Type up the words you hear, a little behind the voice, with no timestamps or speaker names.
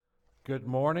Good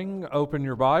morning. Open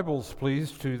your Bibles,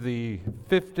 please, to the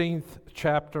 15th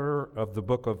chapter of the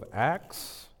book of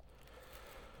Acts.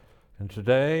 And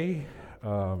today,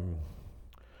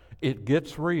 it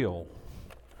gets real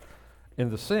in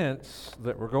the sense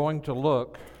that we're going to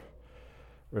look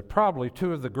at probably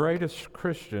two of the greatest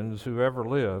Christians who ever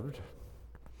lived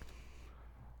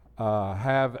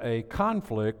have a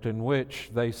conflict in which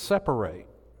they separate.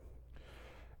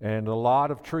 And a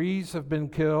lot of trees have been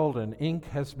killed and ink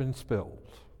has been spilled,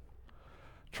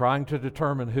 trying to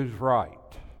determine who's right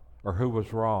or who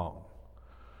was wrong.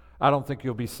 I don't think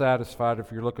you'll be satisfied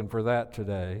if you're looking for that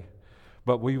today,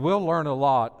 but we will learn a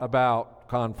lot about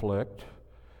conflict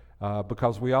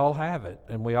because we all have it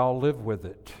and we all live with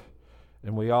it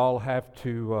and we all have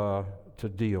to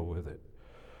deal with it.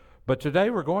 But today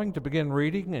we're going to begin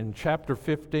reading in chapter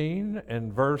 15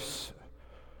 and verse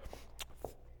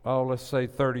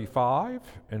 35,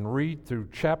 and read through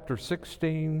chapter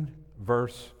 16,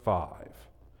 verse 5.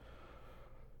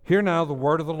 Hear now the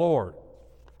word of the Lord.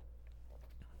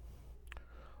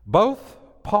 Both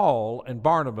Paul and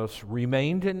Barnabas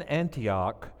remained in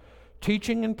Antioch,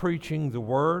 teaching and preaching the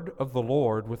word of the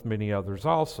Lord with many others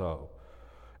also.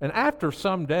 And after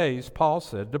some days, Paul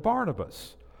said to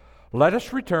Barnabas, "Let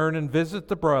us return and visit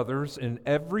the brothers in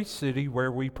every city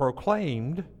where we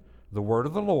proclaimed the word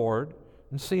of the Lord,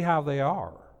 and see how they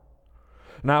are."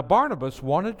 Now Barnabas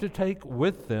wanted to take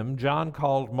with them John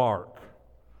called Mark,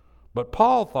 but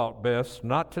Paul thought best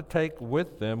not to take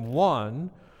with them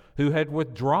one who had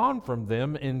withdrawn from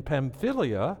them in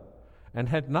Pamphylia and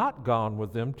had not gone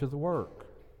with them to the work.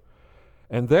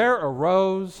 And there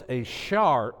arose a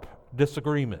sharp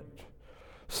disagreement,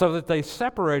 so that they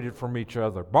separated from each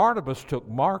other. Barnabas took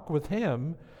Mark with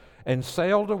him and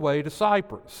sailed away to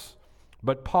Cyprus,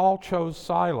 but Paul chose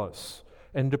Silas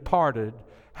and departed,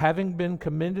 having been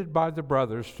commended by the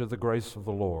brothers to the grace of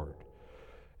the Lord.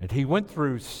 And he went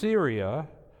through Syria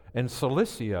and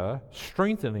Cilicia,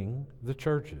 strengthening the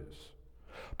churches.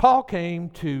 Paul came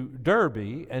to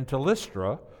Derbe and to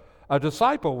Lystra. A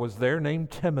disciple was there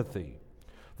named Timothy,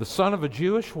 the son of a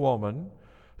Jewish woman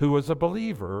who was a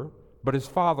believer, but his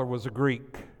father was a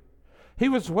Greek. He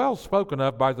was well spoken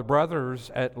of by the brothers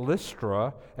at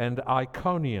Lystra and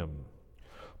Iconium.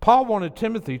 Paul wanted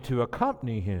Timothy to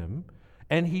accompany him,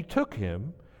 and he took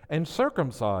him and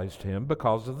circumcised him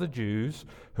because of the Jews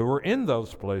who were in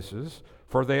those places,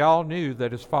 for they all knew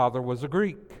that his father was a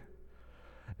Greek.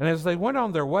 And as they went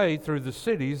on their way through the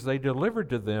cities, they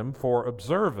delivered to them for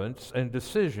observance and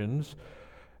decisions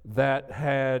that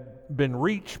had been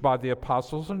reached by the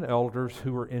apostles and elders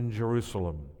who were in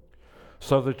Jerusalem.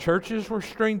 So the churches were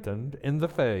strengthened in the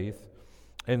faith,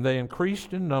 and they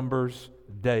increased in numbers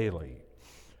daily.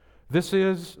 This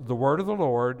is the word of the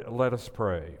Lord. Let us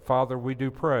pray. Father, we do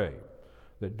pray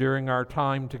that during our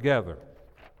time together,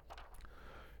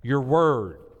 your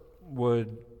word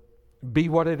would be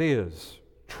what it is,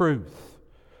 truth,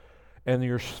 and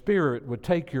your Spirit would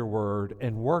take your word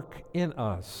and work in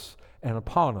us and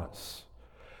upon us,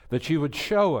 that you would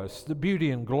show us the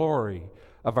beauty and glory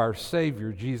of our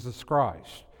Savior, Jesus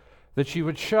Christ, that you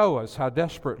would show us how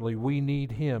desperately we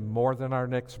need him more than our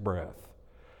next breath,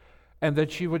 and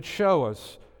that you would show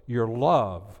us your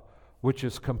love, which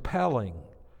is compelling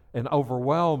and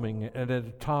overwhelming and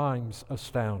at times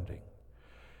astounding.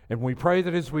 And we pray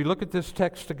that as we look at this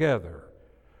text together,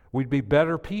 we'd be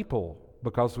better people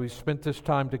because we spent this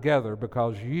time together,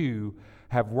 because you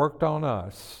have worked on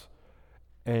us,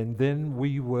 and then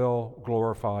we will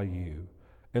glorify you.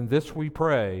 And this we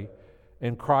pray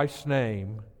in Christ's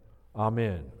name,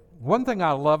 amen. One thing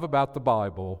I love about the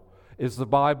Bible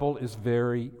is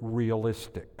very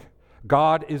realistic.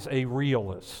 God is a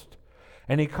realist,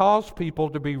 and he calls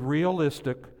people to be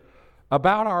realistic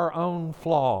about our own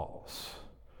flaws.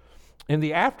 In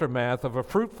the aftermath of a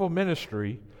fruitful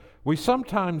ministry, we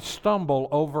sometimes stumble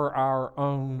over our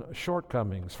own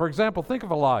shortcomings. For example, think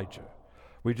of Elijah.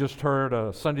 We just heard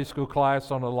a Sunday school class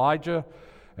on Elijah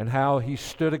and how he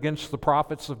stood against the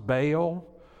prophets of Baal.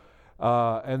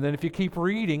 And then if you keep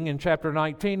reading in chapter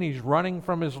 19, he's running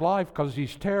from his life because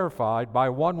he's terrified by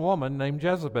one woman named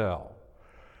Jezebel.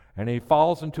 And he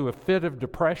falls into a fit of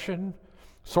depression,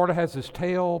 sort of has his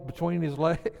tail between his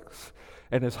legs,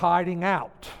 and is hiding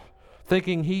out,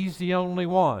 thinking he's the only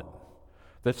one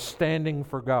that's standing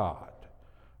for God.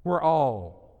 We're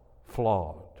all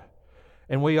flawed,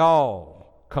 and we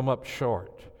all come up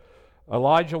short.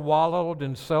 Elijah wallowed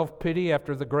in self-pity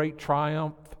after the great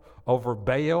triumph over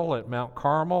Baal at Mount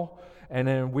Carmel, and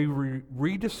then we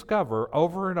rediscover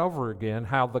over and over again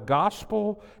how the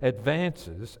gospel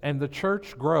advances and the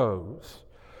church grows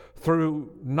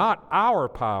through not our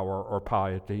power or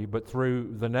piety, but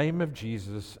through the name of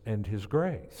Jesus and his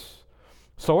grace.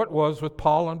 So it was with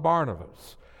Paul and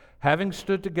Barnabas. Having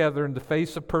stood together in the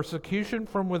face of persecution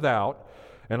from without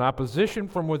and opposition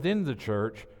from within the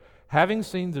church, having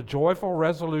seen the joyful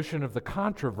resolution of the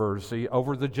controversy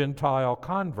over the Gentile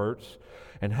converts,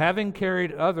 and having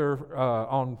carried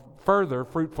on further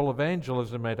fruitful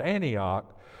evangelism at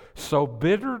Antioch, so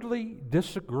bitterly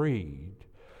disagreed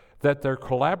that their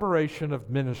collaboration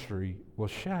of ministry was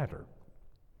shattered.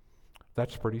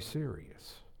 That's pretty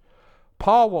serious.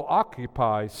 Paul will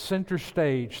occupy center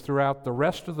stage throughout the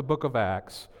rest of the book of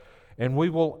Acts, and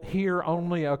we will hear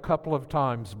only a couple of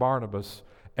times Barnabas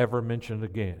ever mentioned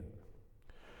again.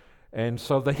 And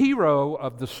so the hero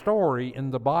of the story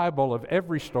in the Bible, of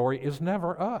every story, is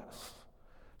never us.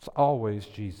 It's always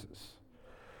Jesus.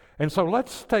 And so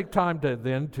let's take time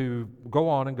to go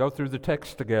on and go through the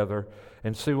text together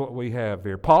and see what we have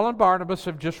here. Paul and Barnabas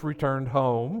have just returned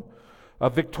home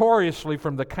victoriously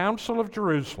from the Council of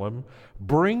Jerusalem,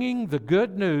 bringing the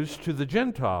good news to the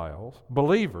Gentiles,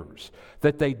 believers,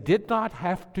 that they did not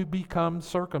have to become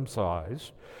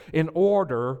circumcised in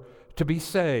order to be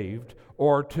saved,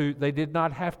 or they did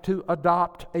not have to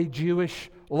adopt a Jewish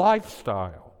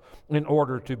lifestyle in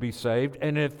order to be saved.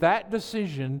 And if that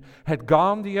decision had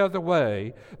gone the other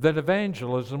way, that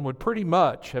evangelism would pretty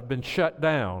much have been shut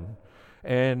down,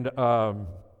 and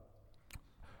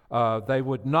they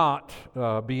would not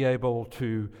be able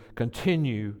to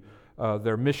continue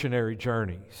their missionary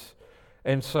journeys.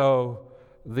 And so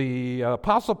the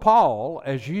Apostle Paul,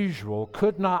 as usual,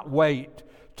 could not wait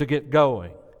to get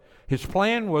going. His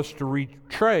plan was to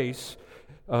retrace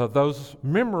those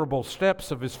memorable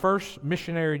steps of his first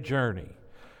missionary journey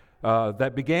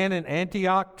that began in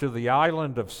Antioch to the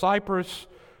island of Cyprus,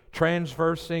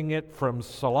 transversing it from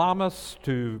Salamis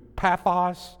to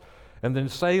Paphos, and then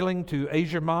sailing to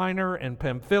Asia Minor and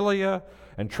Pamphylia,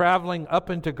 and traveling up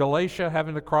into Galatia,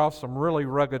 having to cross some really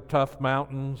rugged, tough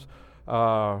mountains,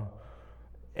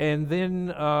 and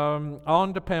then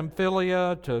on to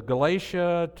Pamphylia, to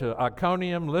Galatia, to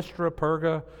Iconium, Lystra,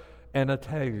 Perga, and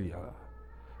Attalia.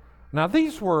 Now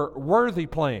these were worthy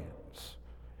plans,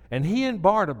 and he and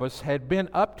Barnabas had been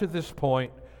up to this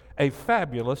point a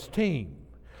fabulous team.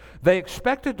 They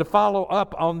expected to follow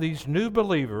up on these new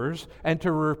believers and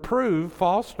to reprove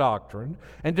false doctrine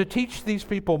and to teach these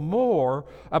people more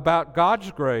about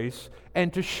God's grace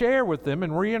and to share with them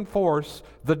and reinforce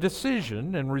the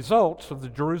decision and results of the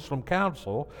Jerusalem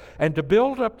Council and to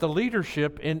build up the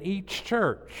leadership in each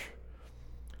church.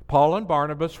 Paul and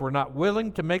Barnabas were not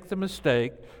willing to make the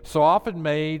mistake so often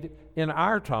made in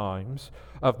our times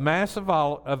of massive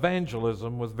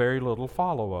evangelism with very little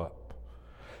follow-up.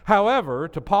 However,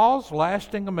 to Paul's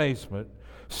lasting amazement,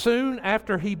 soon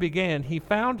after he began, he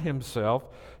found himself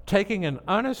taking an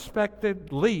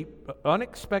unexpected leap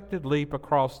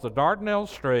across the Dardanelles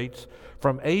Straits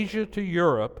from Asia to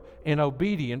Europe in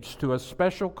obedience to a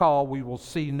special call we will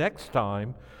see next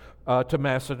time to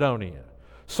Macedonia.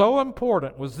 So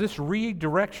important was this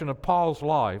redirection of Paul's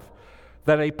life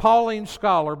that a Pauline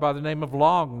scholar by the name of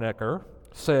Longenecker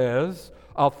says,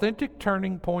 authentic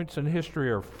turning points in history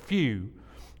are few,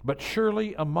 but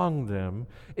surely among them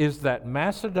is that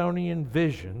Macedonian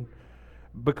vision,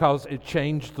 because it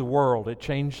changed the world. It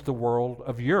changed the world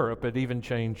of Europe. It even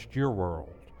changed your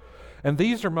world. And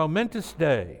these are momentous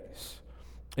days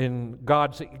in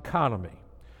God's economy.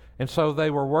 And so they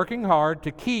were working hard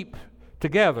to keep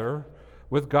together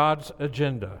with God's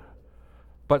agenda.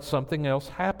 But something else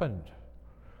happened.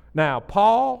 Now,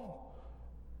 Paul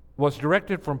was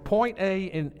directed from point A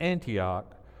in Antioch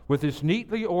with his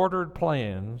neatly ordered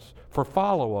plans for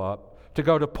follow-up to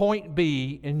go to point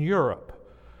B in Europe.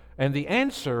 And the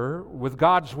answer with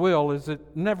God's will is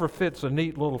it never fits a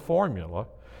neat little formula.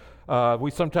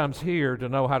 We sometimes hear to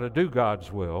know how to do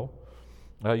God's will.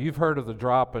 You've heard of the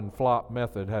drop and flop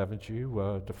method, haven't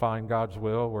you? To find God's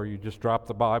will, where you just drop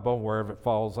the Bible and wherever it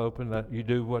falls open, that you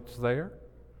do what's there.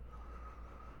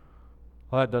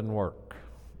 Well, that doesn't work.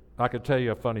 I could tell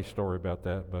you a funny story about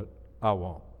that, but I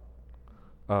won't.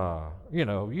 You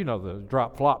know the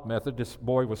drop-flop method. This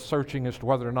boy was searching as to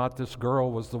whether or not this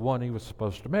girl was the one he was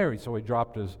supposed to marry. So he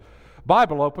dropped his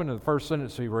Bible open, and the first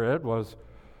sentence he read was,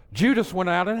 Judas went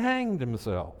out and hanged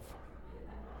himself.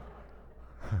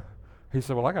 He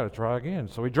said, well, I got to try again.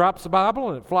 So he drops the Bible,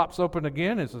 and it flops open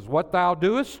again, and says, what thou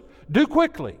doest, do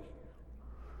quickly.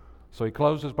 So he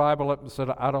closed his Bible up and said,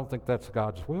 I don't think that's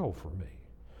God's will for me.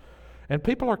 And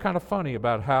people are kind of funny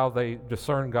about how they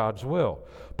discern God's will.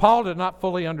 Paul did not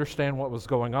fully understand what was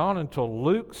going on until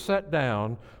Luke sat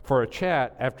down for a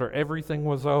chat after everything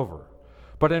was over.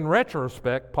 But in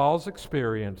retrospect, Paul's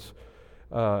experience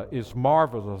is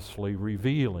marvelously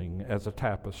revealing as a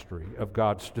tapestry of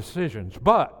God's decisions.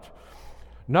 But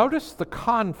notice the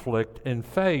conflict and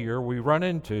failure we run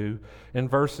into in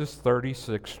verses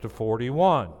 36 to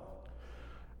 41.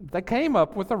 They came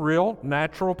up with a real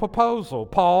natural proposal.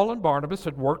 Paul and Barnabas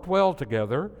had worked well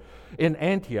together in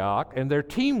Antioch, and their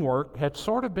teamwork had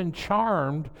sort of been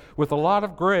charmed with a lot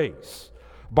of grace.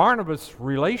 Barnabas'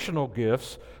 relational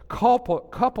gifts,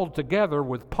 coupled together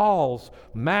with Paul's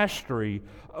mastery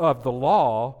of the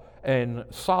law and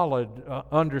solid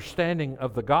understanding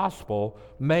of the gospel,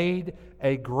 made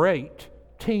a great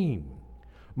team.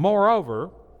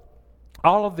 Moreover,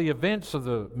 all of the events of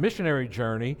the missionary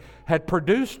journey had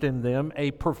produced in them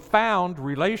a profound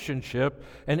relationship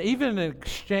and even an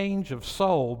exchange of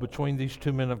soul between these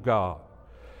two men of God.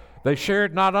 They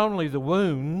shared not only the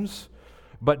wounds,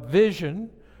 but vision.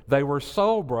 They were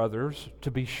soul brothers,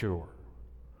 to be sure.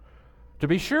 To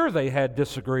be sure, they had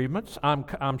disagreements,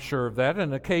 I'm sure of that,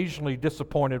 and occasionally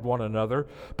disappointed one another,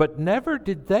 but never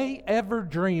did they ever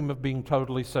dream of being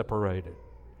totally separated,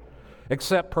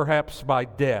 except perhaps by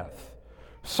death.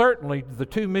 Certainly, the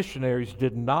two missionaries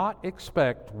did not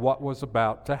expect what was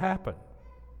about to happen.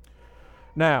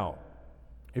 Now,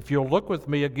 if you'll look with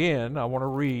me again, I want to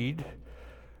read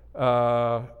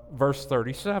verse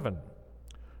 37.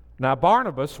 Now,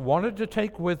 Barnabas wanted to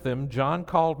take with him John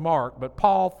called Mark, but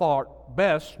Paul thought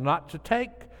best not to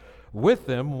take with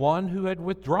them one who had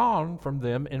withdrawn from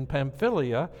them in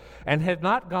Pamphylia and had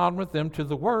not gone with them to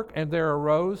the work, and there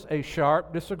arose a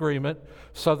sharp disagreement,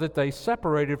 so that they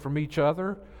separated from each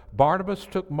other. Barnabas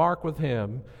took Mark with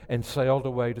him and sailed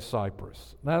away to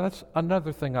Cyprus. Now, that's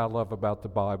another thing I love about the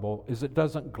Bible, is it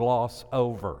doesn't gloss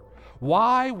over.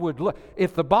 Why would,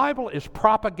 if the Bible is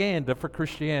propaganda for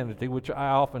Christianity, which I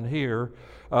often hear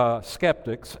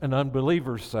skeptics and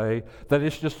unbelievers say that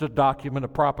it's just a document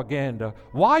of propaganda,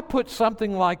 why put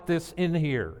something like this in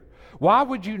here? Why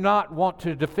would you not want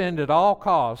to defend at all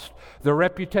costs the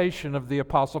reputation of the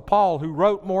Apostle Paul, who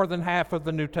wrote more than half of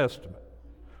the New Testament?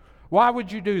 Why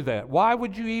would you do that? Why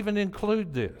would you even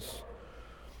include this?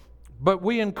 But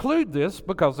we include this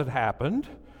because it happened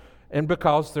and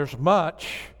because there's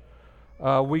much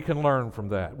we can learn from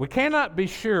that. We cannot be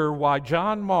sure why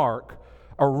John Mark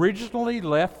originally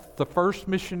left the first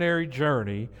missionary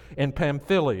journey in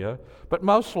Pamphylia, but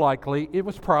most likely it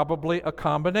was probably a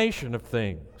combination of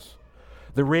things.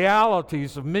 The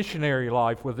realities of missionary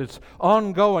life with its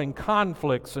ongoing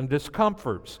conflicts and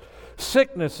discomforts,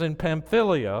 sickness in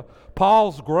Pamphylia,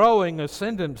 Paul's growing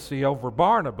ascendancy over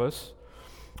Barnabas,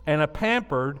 and a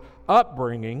pampered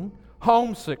upbringing,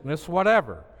 homesickness,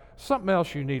 whatever. Something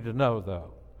else you need to know,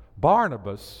 though.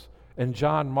 Barnabas and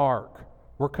John Mark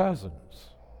were cousins.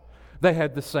 They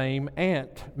had the same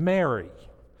aunt, Mary.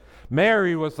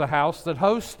 Mary was the house that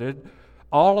hosted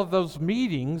all of those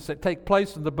meetings that take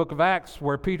place in the book of Acts,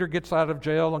 where Peter gets out of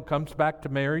jail and comes back to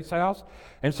Mary's house.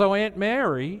 And so Aunt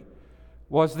Mary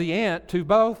was the aunt to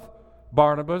both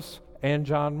Barnabas and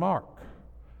John Mark.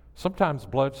 Sometimes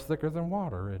blood's thicker than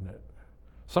water, isn't it?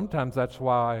 Sometimes that's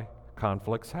why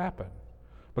conflicts happen,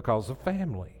 because of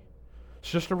family. It's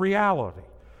just a reality.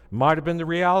 Might have been the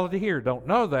reality here, don't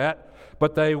know that,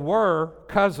 but they were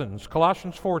cousins.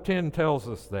 Colossians 4:10 tells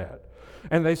us that.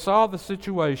 And they saw the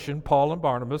situation, Paul and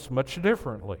Barnabas, much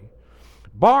differently.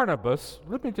 Barnabas,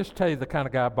 let me just tell you the kind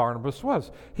of guy Barnabas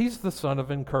was. He's the son of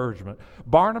encouragement.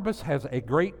 Barnabas has a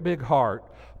great big heart.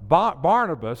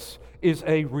 Barnabas is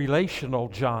a relational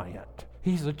giant.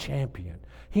 He's a champion.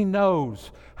 He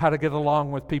knows how to get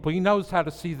along with people. He knows how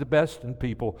to see the best in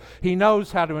people. He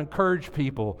knows how to encourage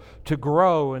people to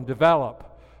grow and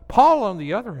develop. Paul, on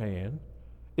the other hand,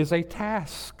 is a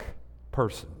task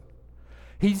person.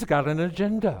 He's got an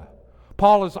agenda.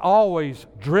 Paul is always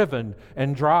driven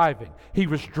and driving. He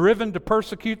was driven to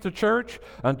persecute the church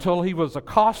until he was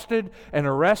accosted and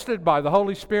arrested by the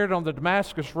Holy Spirit on the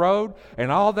Damascus Road,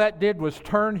 and all that did was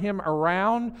turn him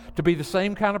around to be the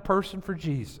same kind of person for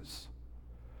Jesus.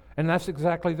 And that's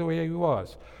exactly the way he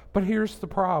was. But here's the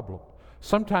problem.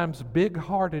 Sometimes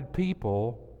big-hearted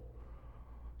people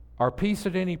are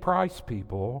peace-at-any-price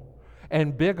people,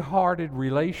 and big-hearted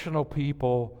relational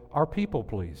people are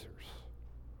people-pleasers.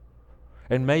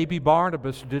 And maybe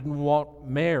Barnabas didn't want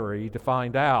Mary to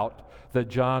find out that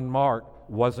John Mark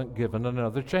wasn't given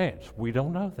another chance. We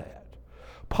don't know that.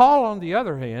 Paul, on the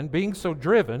other hand, being so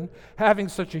driven, having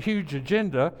such a huge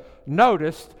agenda,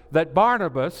 noticed that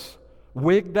Barnabas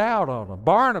wigged out on him.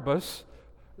 Barnabas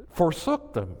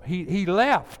forsook them. He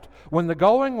left when the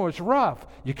going was rough.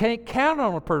 You can't count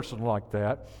on a person like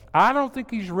that. I don't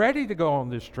think he's ready to go on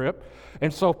this trip.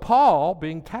 And so Paul,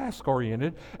 being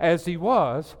task-oriented as he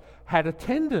was, had a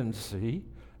tendency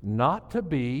not to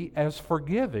be as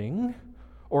forgiving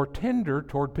or tender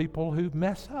toward people who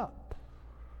mess up.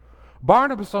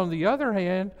 Barnabas, on the other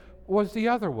hand, was the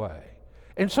other way.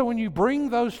 And so when you bring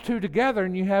those two together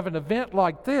and you have an event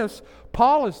like this,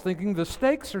 Paul is thinking the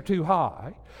stakes are too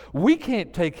high. We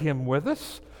can't take him with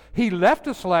us. He left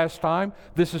us last time.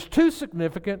 This is too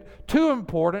significant, too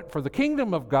important for the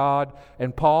kingdom of God.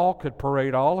 And Paul could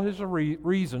parade all his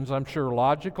reasons, I'm sure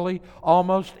logically,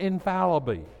 almost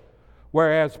infallibly.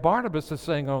 Whereas Barnabas is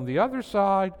saying on the other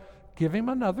side, give him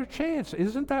another chance.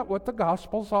 Isn't that what the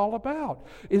gospel's all about?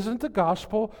 Isn't the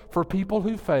gospel for people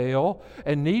who fail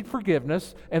and need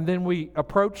forgiveness, and then we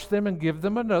approach them and give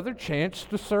them another chance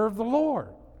to serve the Lord?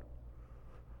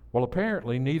 Well,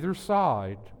 apparently neither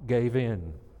side gave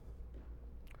in.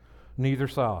 Neither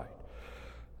side.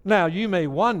 Now, you may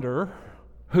wonder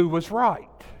who was right.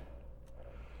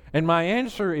 And my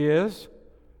answer is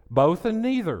both and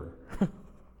neither.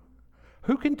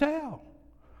 Who can tell?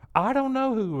 I don't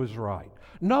know who was right.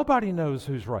 Nobody knows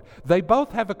who's right. They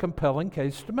both have a compelling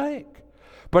case to make.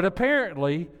 But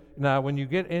apparently, now when you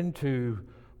get into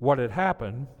what had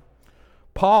happened,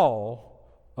 Paul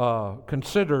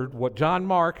considered what John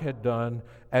Mark had done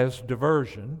as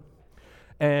diversion,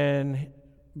 and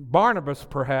Barnabas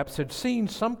perhaps had seen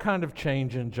some kind of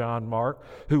change in John Mark,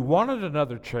 who wanted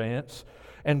another chance,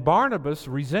 and Barnabas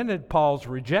resented Paul's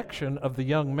rejection of the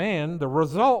young man. The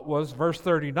result was, verse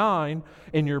 39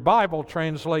 in your Bible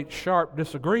translates sharp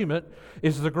disagreement,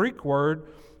 is the Greek word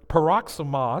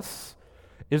paroxysmos,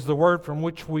 is the word from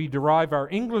which we derive our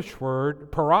English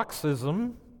word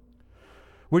paroxysm,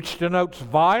 which denotes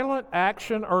violent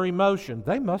action or emotion.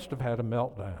 They must have had a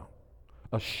meltdown,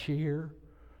 a sheer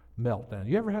meltdown.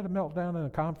 You ever had a meltdown in a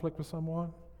conflict with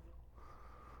someone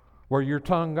where your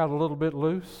tongue got a little bit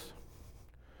loose?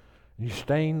 You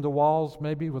stained the walls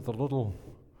maybe with a little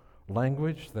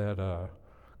language that,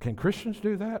 can Christians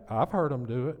do that? I've heard them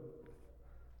do it.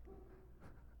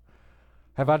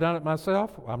 Have I done it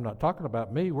myself? I'm not talking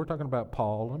about me. We're talking about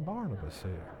Paul and Barnabas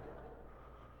here.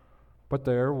 But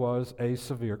there was a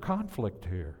severe conflict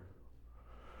here.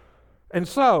 And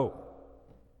so,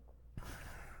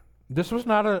 this was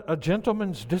not a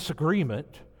gentleman's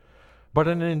disagreement, but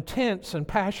an intense and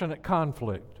passionate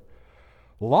conflict.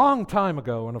 Long time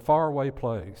ago in a faraway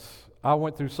place, I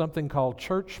went through something called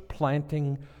church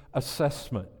planting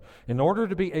assessment. In order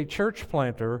to be a church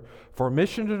planter for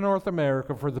Mission to North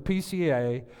America for the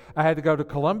PCA, I had to go to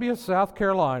Columbia, South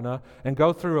Carolina, and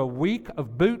go through a week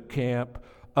of boot camp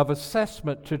of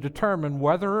assessment to determine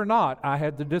whether or not I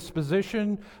had the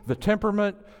disposition, the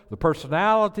temperament, the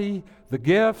personality, the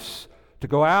gifts to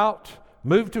go out,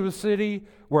 move to a city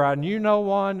where I knew no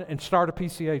one, and start a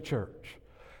PCA church.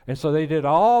 And so they did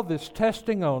all this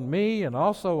testing on me and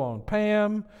also on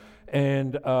Pam.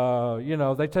 And,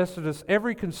 they tested us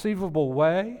every conceivable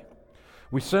way.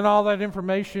 We sent all that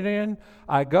information in.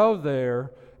 I go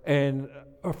there, and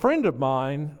a friend of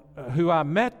mine who I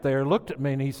met there looked at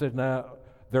me and he said, now,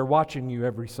 they're watching you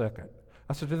every second.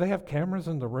 I said, do they have cameras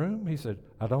in the room? He said,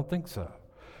 I don't think so.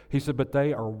 He said, but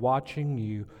they are watching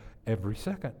you every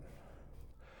second.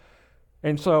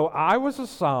 And so I was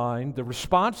assigned the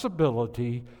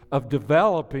responsibility of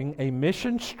developing a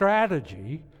mission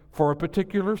strategy for a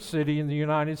particular city in the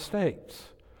United States.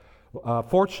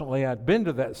 Fortunately, I'd been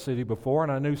to that city before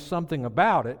and I knew something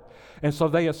about it. And so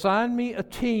they assigned me a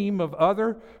team of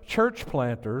other church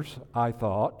planters, I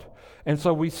thought. And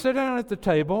so we sit down at the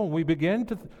table and we begin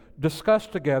to discuss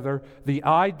together the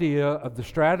idea of the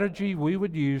strategy we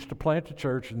would use to plant a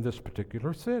church in this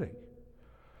particular city.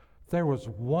 There was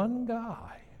one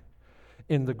guy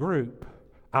in the group,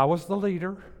 I was the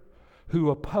leader, who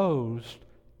opposed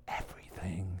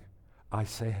everything I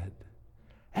said.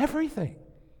 Everything.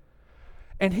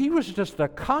 And he was just a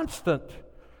constant,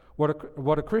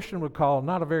 what a Christian would call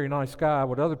not a very nice guy,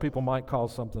 what other people might call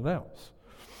something else.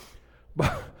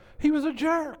 But he was a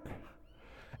jerk.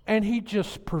 And he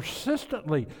just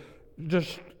persistently,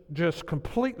 just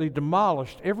completely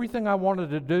demolished everything I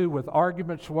wanted to do with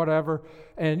arguments, whatever.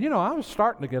 And, I was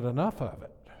starting to get enough of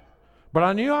it. But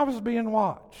I knew I was being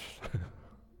watched.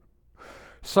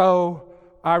 So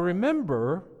I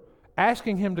remember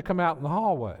asking him to come out in the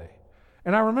hallway.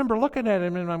 And I remember looking at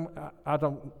him, and I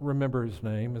don't remember his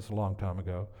name, it's a long time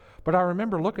ago. But I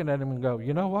remember looking at him and go,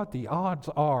 you know what? The odds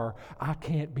are I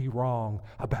can't be wrong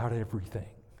about everything.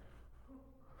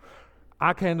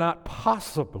 I cannot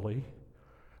possibly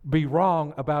be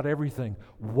wrong about everything.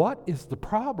 What is the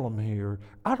problem here?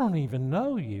 I don't even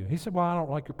know you. He said, well, I don't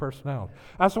like your personality.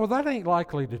 I said, well, that ain't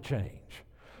likely to change.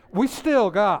 We still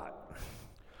got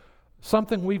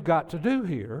something we've got to do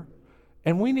here,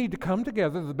 and we need to come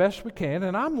together the best we can,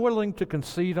 and I'm willing to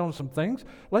concede on some things.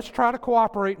 Let's try to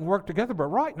cooperate and work together, but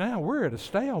right now we're at a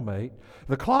stalemate.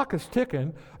 The clock is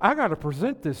ticking. I got to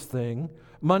present this thing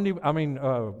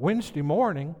Wednesday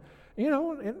morning. You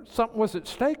know, and something was at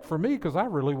stake for me because I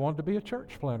really wanted to be a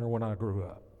church planter when I grew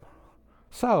up.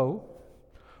 So,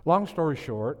 long story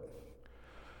short,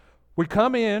 we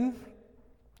come in,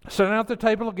 sit down at the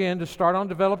table again to start on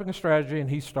developing a strategy, and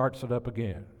he starts it up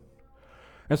again.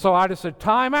 And so I just said,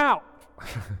 time out.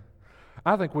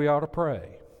 I think we ought to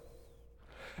pray.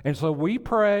 And so we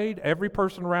prayed, every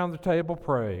person around the table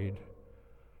prayed,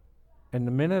 and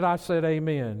the minute I said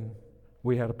amen,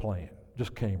 we had a plan.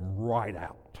 Just came right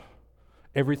out.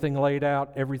 Everything laid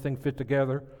out, everything fit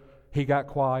together. He got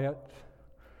quiet.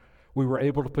 We were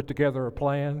able to put together a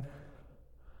plan.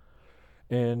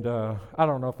 And I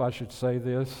don't know if I should say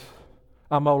this.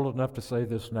 I'm old enough to say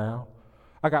this now.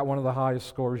 I got one of the highest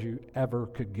scores you ever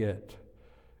could get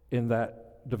in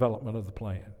that development of the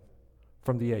plan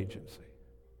from the agency.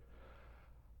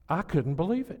 I couldn't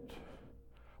believe it.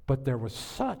 But there was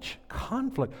such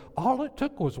conflict. All it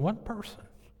took was one person.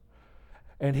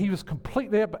 And he was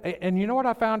completely, and you know what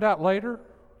I found out later?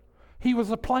 He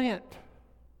was a plant.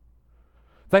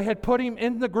 They had put him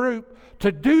in the group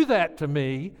to do that to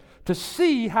me, to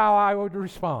see how I would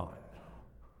respond.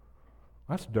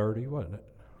 That's dirty, wasn't it?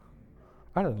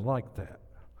 I didn't like that.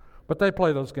 But they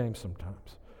play those games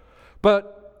sometimes.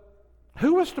 But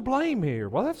who was to blame here?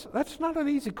 Well, that's not an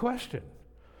easy question.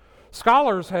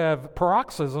 Scholars have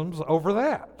paroxysms over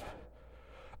that.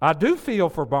 I do feel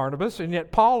for Barnabas, and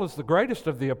yet Paul is the greatest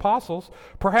of the apostles.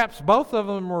 Perhaps both of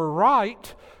them were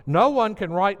right. No one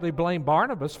can rightly blame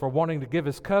Barnabas for wanting to give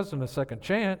his cousin a second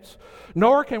chance,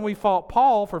 nor can we fault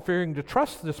Paul for fearing to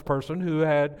trust this person who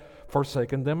had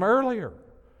forsaken them earlier.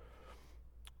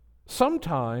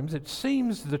 Sometimes it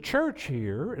seems the church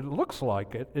here, it looks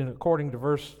like it, and according to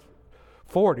verse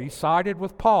 40, sided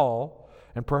with Paul,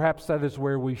 and perhaps that is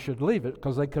where we should leave it,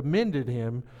 because they commended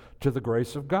him to the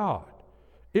grace of God.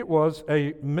 It was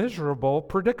a miserable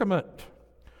predicament.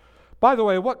 By the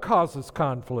way, what causes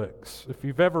conflicts? If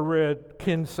you've ever read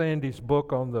Ken Sande's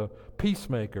book on the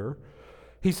peacemaker,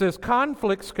 he says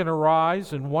conflicts can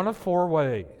arise in one of four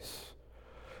ways.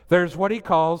 There's what he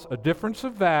calls a difference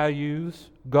of values,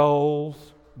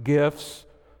 goals, gifts,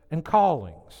 and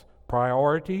callings,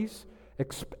 priorities,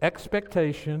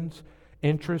 expectations,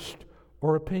 interest,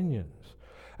 or opinions,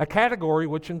 a category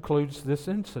which includes this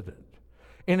incident.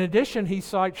 In addition, he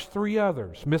cites three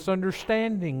others.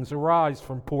 Misunderstandings arise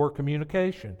from poor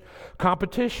communication,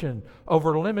 competition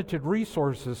over limited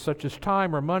resources such as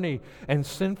time or money, and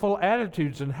sinful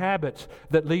attitudes and habits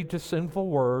that lead to sinful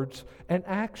words and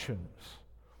actions.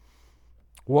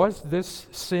 Was this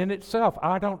sin itself?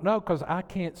 I don't know, because I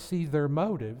can't see their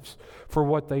motives for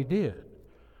what they did.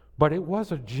 But it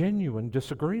was a genuine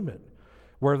disagreement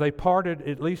where they parted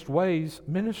at least ways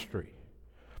ministry.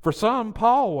 For some,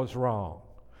 Paul was wrong.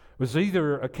 It was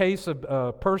either a case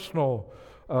of personal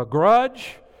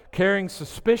grudge, carrying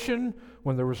suspicion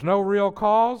when there was no real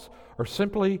cause, or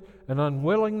simply an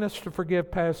unwillingness to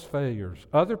forgive past failures.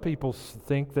 Other people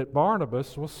think that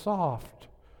Barnabas was soft,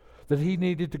 that he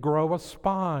needed to grow a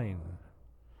spine.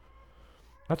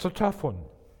 That's a tough one.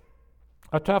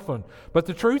 A tough one. But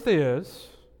the truth is,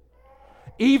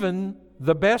 even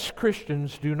the best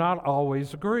Christians do not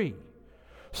always agree.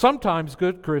 Sometimes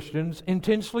good Christians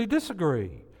intensely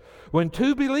disagree. When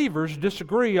two believers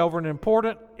disagree over an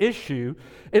important issue,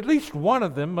 at least one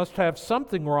of them must have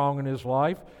something wrong in his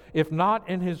life, if not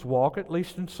in his walk, at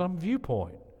least in some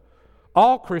viewpoint.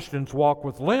 All Christians walk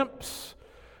with limps.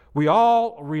 We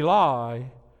all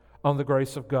rely on the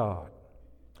grace of God.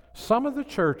 Some of the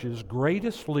church's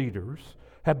greatest leaders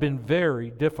have been very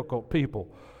difficult people.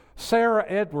 Sarah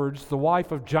Edwards, the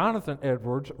wife of Jonathan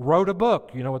Edwards, wrote a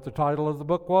book. You know what the title of the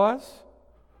book was?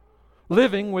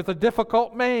 Living with a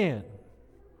Difficult Man.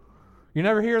 You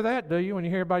never hear that, do you, when you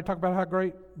hear everybody talk about how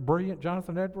great, brilliant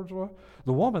Jonathan Edwards was?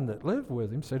 The woman that lived with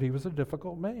him said he was a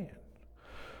difficult man.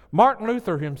 Martin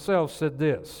Luther himself said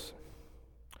this: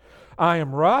 I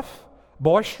am rough,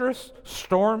 boisterous,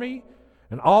 stormy,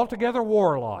 and altogether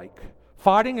warlike,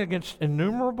 fighting against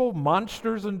innumerable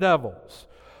monsters and devils.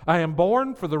 I am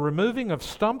born for the removing of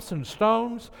stumps and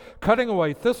stones, cutting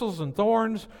away thistles and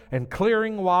thorns, and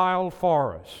clearing wild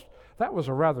forests. That was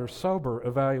a rather sober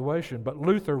evaluation, but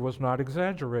Luther was not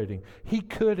exaggerating. He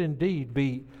could indeed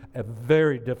be a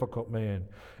very difficult man.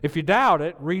 If you doubt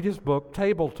it, read his book,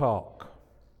 Table Talk.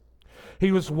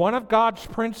 He was one of God's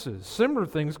princes. Similar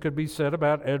things could be said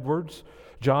about Edwards,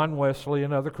 John Wesley,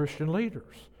 and other Christian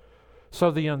leaders.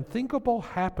 So the unthinkable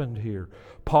happened here.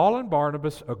 Paul and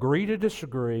Barnabas agree to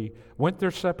disagree, went their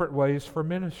separate ways for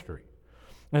ministry.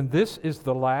 And this is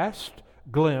the last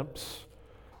glimpse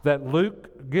that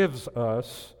Luke gives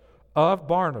us of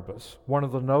Barnabas, one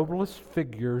of the noblest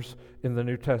figures in the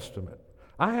New Testament.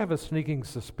 I have a sneaking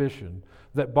suspicion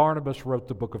that Barnabas wrote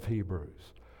the book of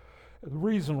Hebrews. The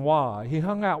reason why, he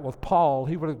hung out with Paul,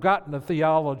 he would have gotten the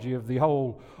theology of the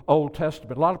whole Old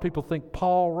Testament. A lot of people think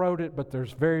Paul wrote it, but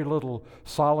there's very little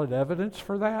solid evidence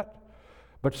for that.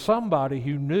 But somebody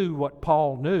who knew what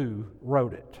Paul knew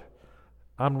wrote it.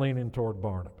 I'm leaning toward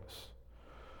Barnabas.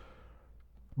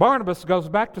 Barnabas goes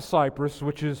back to Cyprus,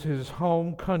 which is his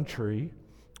home country,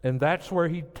 and that's where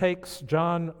he takes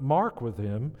John Mark with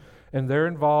him, and they're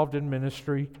involved in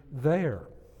ministry there.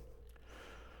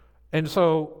 And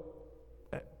so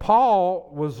Paul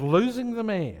was losing the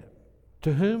man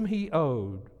to whom he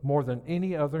owed more than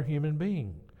any other human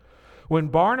being. When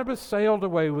Barnabas sailed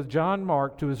away with John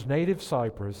Mark to his native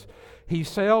Cyprus, he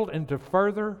sailed into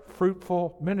further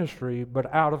fruitful ministry,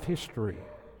 but out of history.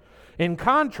 In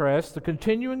contrast, the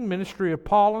continuing ministry of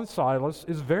Paul and Silas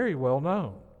is very well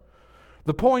known.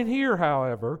 The point here,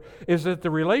 however, is that the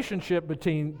relationship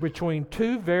between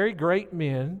two very great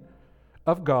men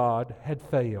of God had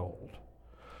failed.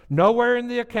 Nowhere in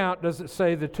the account does it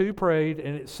say the two prayed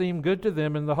and it seemed good to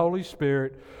them in the Holy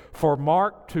Spirit for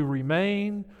Mark to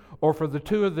remain or for the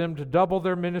two of them to double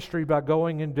their ministry by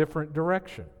going in different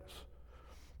directions.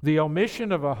 The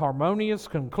omission of a harmonious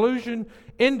conclusion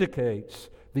indicates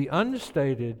the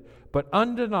unstated but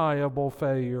undeniable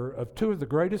failure of two of the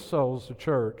greatest souls the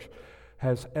church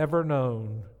has ever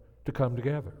known to come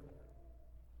together.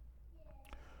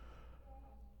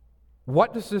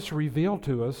 What does this reveal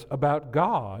to us about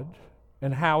God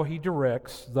and how He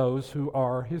directs those who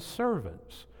are His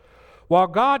servants? While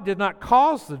God did not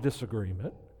cause the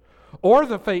disagreement or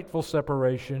the fateful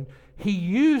separation, He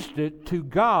used it to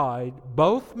guide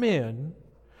both men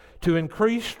to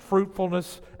increased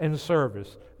fruitfulness and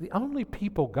service. The only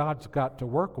people God's got to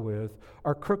work with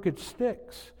are crooked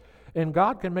sticks. And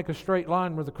God can make a straight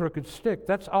line with a crooked stick.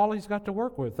 That's all He's got to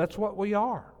work with. That's what we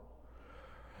are.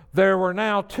 There were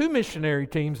now two missionary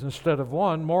teams instead of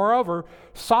one. Moreover,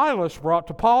 Silas brought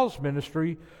to Paul's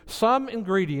ministry some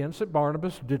ingredients that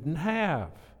Barnabas didn't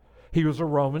have. He was a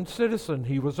Roman citizen.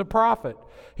 He was a prophet.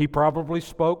 He probably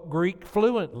spoke Greek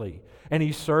fluently. And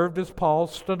he served as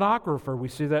Paul's stenographer. We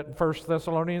see that in 1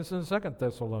 Thessalonians and 2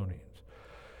 Thessalonians.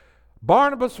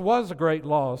 Barnabas was a great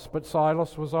loss, but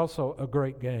Silas was also a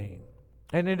great gain.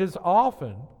 And it is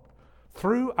often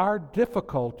through our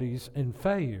difficulties and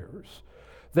failures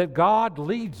that God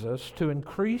leads us to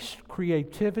increased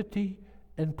creativity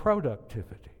and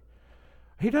productivity.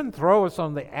 He doesn't throw us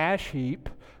on the ash heap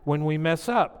when we mess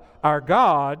up. Our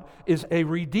God is a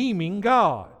redeeming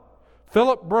God.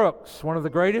 Philip Brooks, one of the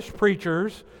greatest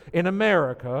preachers in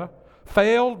America,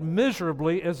 failed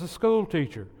miserably as a school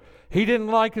teacher. He didn't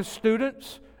like his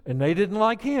students, and they didn't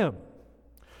like him.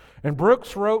 And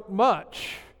Brooks wrote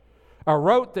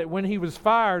that when he was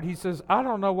fired, he says, I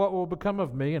don't know what will become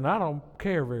of me, and I don't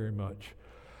care very much.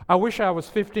 I wish I was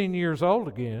 15 years old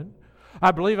again.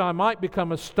 I believe I might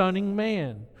become a stunning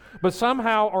man. But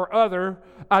somehow or other,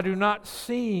 I do not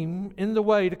seem in the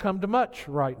way to come to much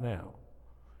right now.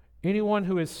 Anyone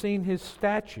who has seen his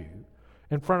statue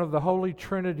in front of the Holy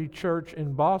Trinity Church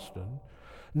in Boston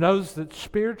knows that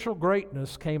spiritual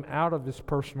greatness came out of his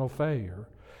personal failure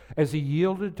as he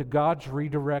yielded to God's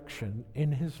redirection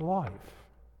in his life.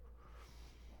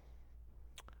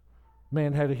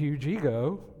 Man had a huge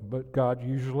ego, but God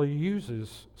usually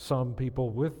uses some people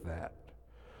with that.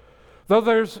 Though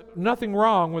there's nothing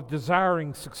wrong with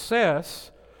desiring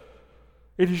success,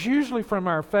 it is usually from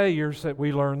our failures that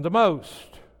we learn the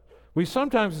most. We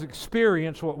sometimes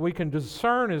experience what we can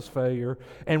discern as failure,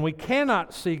 and we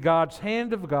cannot see God's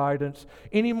hand of guidance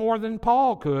any more than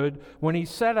Paul could when he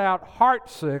set out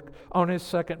heartsick on his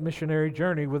second missionary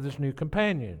journey with his new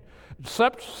companion.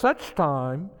 Such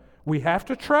time, we have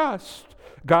to trust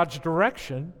God's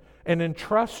direction and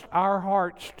entrust our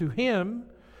hearts to Him,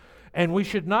 and we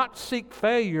should not seek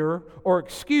failure or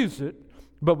excuse it,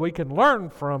 but we can learn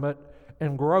from it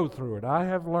and grow through it. I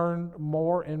have learned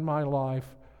more in my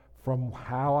life from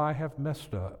how I have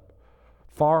messed up,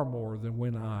 far more than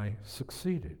when I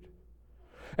succeeded.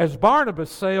 As Barnabas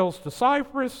sails to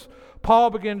Cyprus, Paul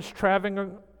begins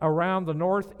traveling around the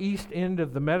northeast end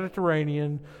of the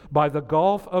Mediterranean by the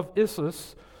Gulf of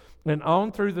Issus and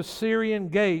on through the Syrian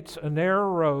gates, a narrow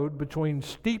road between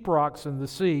steep rocks in the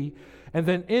sea, and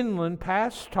then inland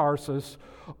past Tarsus,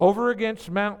 over against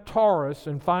Mount Taurus,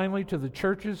 and finally to the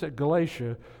churches at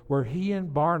Galatia, where he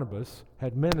and Barnabas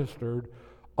had ministered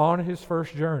on his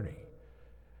first journey,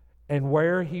 and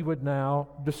where he would now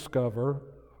discover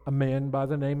a man by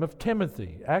the name of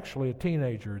Timothy, actually a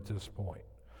teenager at this point.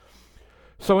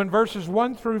 So in verses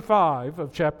 1 through 5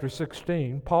 of chapter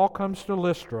 16, Paul comes to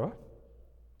Lystra.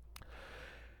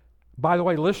 By the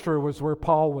way, Lystra was where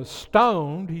Paul was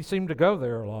stoned. He seemed to go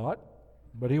there a lot,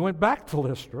 but he went back to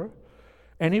Lystra,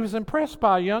 and he was impressed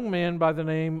by a young man by the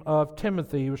name of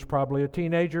Timothy. He was probably a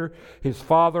teenager. His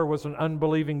father was an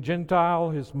unbelieving Gentile.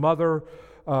 His mother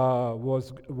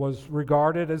was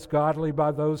regarded as godly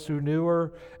by those who knew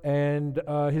her, and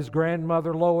his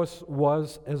grandmother Lois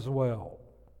was as well.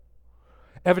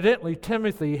 Evidently,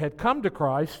 Timothy had come to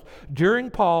Christ during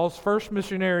Paul's first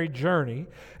missionary journey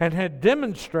and had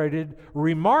demonstrated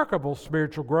remarkable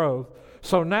spiritual growth.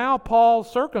 So now Paul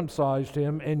circumcised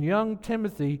him, and young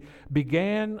Timothy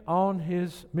began on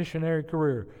his missionary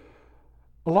career.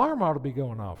 Alarm ought to be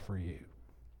going off for you.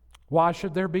 Why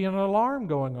should there be an alarm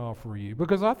going off for you?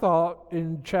 Because I thought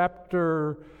in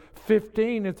chapter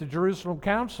 15 at the Jerusalem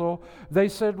Council, they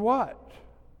said what?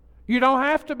 You don't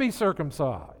have to be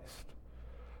circumcised.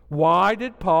 Why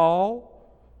did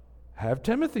Paul have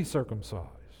Timothy circumcised?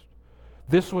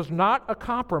 This was not a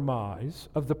compromise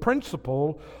of the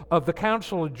principle of the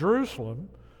Council of Jerusalem.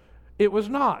 It was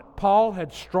not. Paul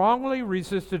had strongly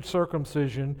resisted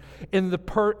circumcision in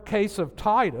the case of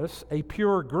Titus, a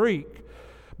pure Greek,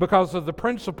 because of the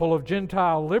principle of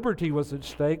Gentile liberty was at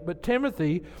stake, but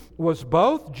Timothy was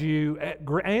both Jew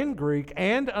and Greek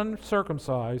and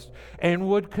uncircumcised, and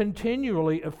would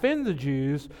continually offend the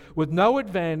Jews with no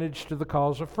advantage to the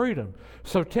cause of freedom.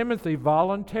 So Timothy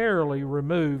voluntarily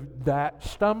removed that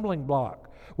stumbling block,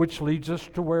 which leads us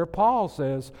to where Paul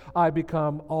says, I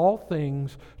become all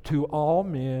things to all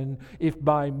men, if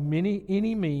by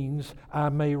any means I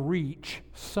may reach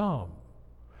some.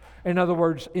 In other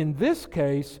words, in this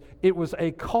case, it was a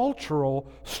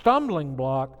cultural stumbling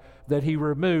block that he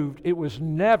removed. It was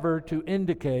never to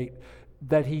indicate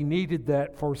that he needed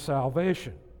that for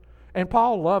salvation. And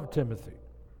Paul loved Timothy.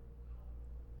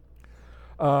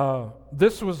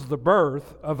 This was the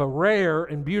birth of a rare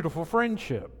and beautiful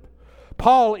friendship.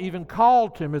 Paul even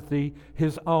called Timothy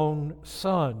his own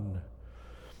son.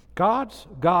 God's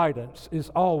guidance is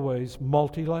always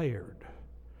multi-layered.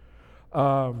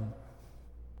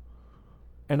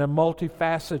 And a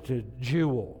multifaceted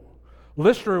jewel.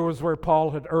 Lystra was where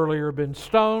Paul had earlier been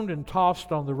stoned and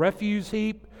tossed on the refuse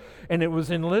heap, and it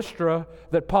was in Lystra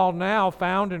that Paul now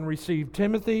found and received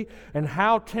Timothy, and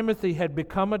how Timothy had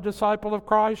become a disciple of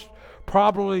Christ,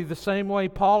 probably the same way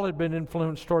Paul had been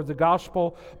influenced toward the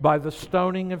gospel by the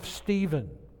stoning of Stephen.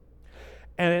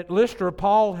 And at Lystra,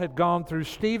 Paul had gone through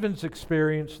Stephen's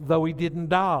experience, though he didn't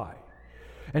die.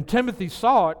 And Timothy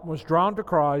saw it and was drawn to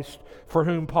Christ, for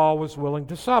whom Paul was willing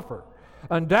to suffer.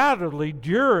 Undoubtedly,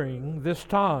 during this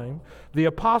time, the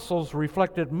apostles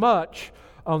reflected much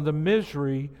on the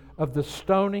misery of the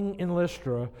stoning in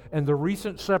Lystra and the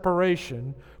recent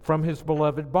separation from his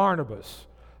beloved Barnabas.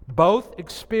 Both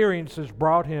experiences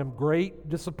brought him great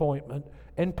disappointment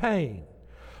and pain.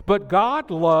 But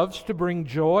God loves to bring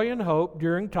joy and hope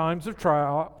during times of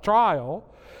trial.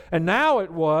 And now it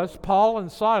was Paul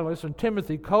and Silas and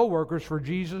Timothy, co-workers for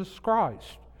Jesus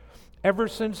Christ. Ever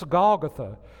since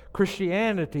Golgotha,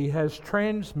 Christianity has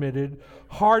transmitted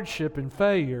hardship and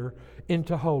failure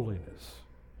into holiness.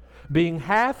 Being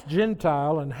half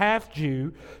Gentile and half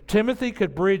Jew, Timothy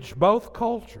could bridge both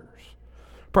cultures.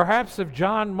 Perhaps if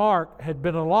John Mark had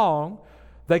been along,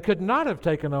 they could not have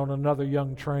taken on another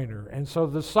young trainer. And so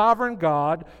the sovereign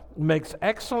God makes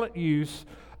excellent use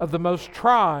of the most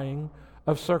trying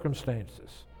of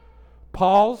circumstances.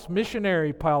 Paul's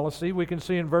missionary policy, we can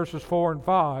see in verses 4 and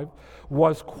 5,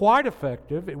 was quite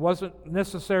effective. It wasn't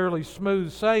necessarily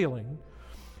smooth sailing,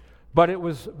 but it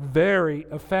was very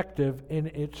effective in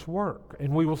its work.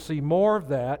 And we will see more of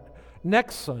that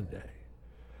next Sunday.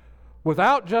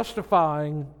 Without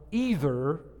justifying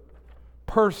either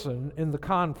person in the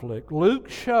conflict, Luke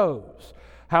shows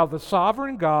how the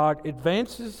sovereign God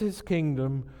advances his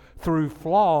kingdom through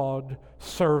flawed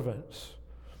servants.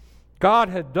 God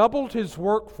had doubled his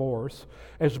workforce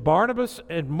as Barnabas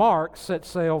and Mark set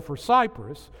sail for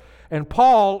Cyprus, and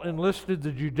Paul enlisted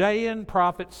the Judean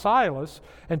prophet Silas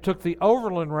and took the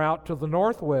overland route to the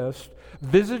northwest,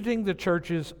 visiting the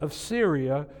churches of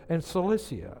Syria and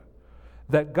Cilicia.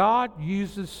 That God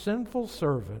uses sinful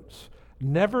servants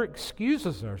never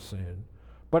excuses our sin,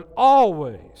 but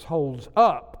always holds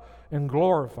up and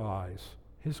glorifies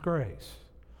His grace.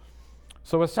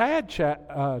 So a sad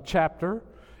chapter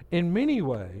in many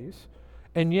ways,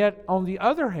 and yet on the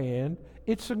other hand,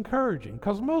 it's encouraging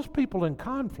because most people in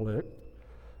conflict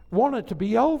want it to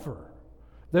be over.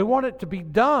 They want it to be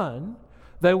done.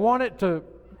 They want to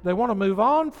move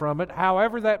on from it,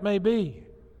 however that may be.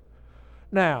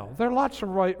 Now, there are lots of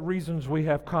reasons we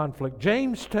have conflict.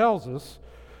 James tells us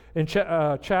in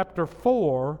chapter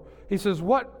 4, he says,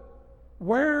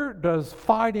 where does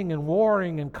fighting and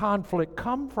warring and conflict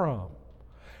come from?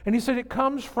 And he said it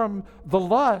comes from the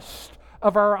lust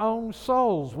of our own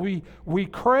souls. We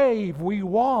crave, we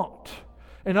want.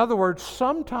 In other words,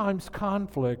 sometimes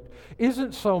conflict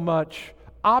isn't so much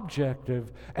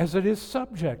objective as it is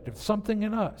subjective, something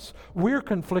in us. We're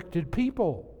conflicted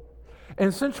people.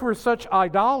 And since we're such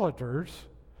idolaters,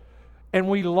 and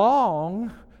we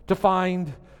long to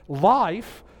find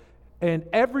life and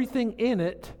everything in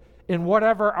it in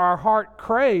whatever our heart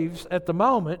craves at the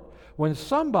moment, when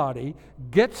somebody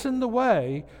gets in the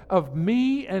way of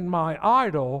me and my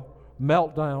idol,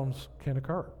 meltdowns can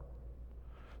occur.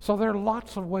 So there are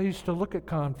lots of ways to look at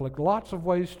conflict, lots of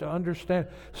ways to understand.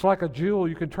 It's like a jewel.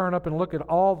 You can turn up and look at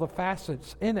all the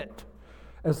facets in it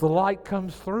as the light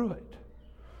comes through it.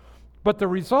 But the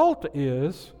result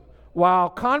is, while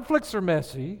conflicts are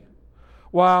messy,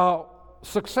 while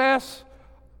success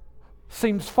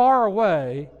seems far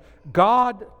away,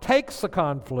 God takes the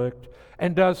conflict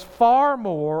and does far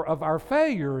more of our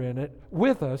failure in it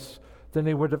with us than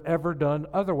He would have ever done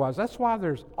otherwise. That's why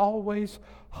there's always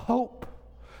hope.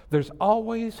 There's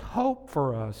always hope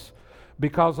for us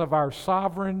because of our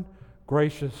sovereign,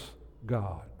 gracious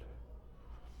God.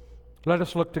 Let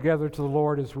us look together to the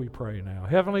Lord as we pray now.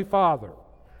 Heavenly Father,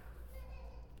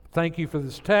 thank You for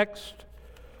this text.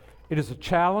 It is a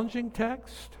challenging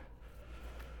text.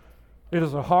 It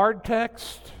is a hard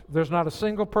text. There's not a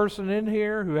single person in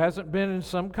here who hasn't been in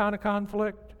some kind of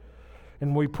conflict.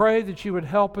 And we pray that You would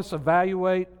help us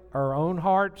evaluate our own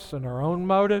hearts and our own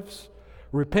motives,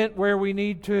 repent where we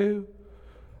need to,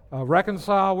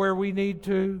 reconcile where we need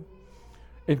to,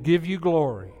 and give You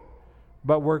glory.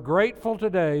 But we're grateful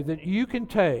today that You can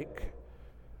take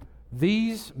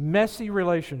these messy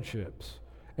relationships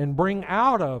and bring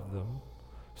out of them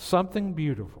something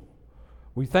beautiful.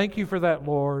 We thank You for that,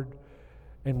 Lord,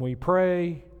 and we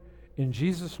pray in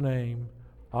Jesus' name,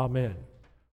 amen.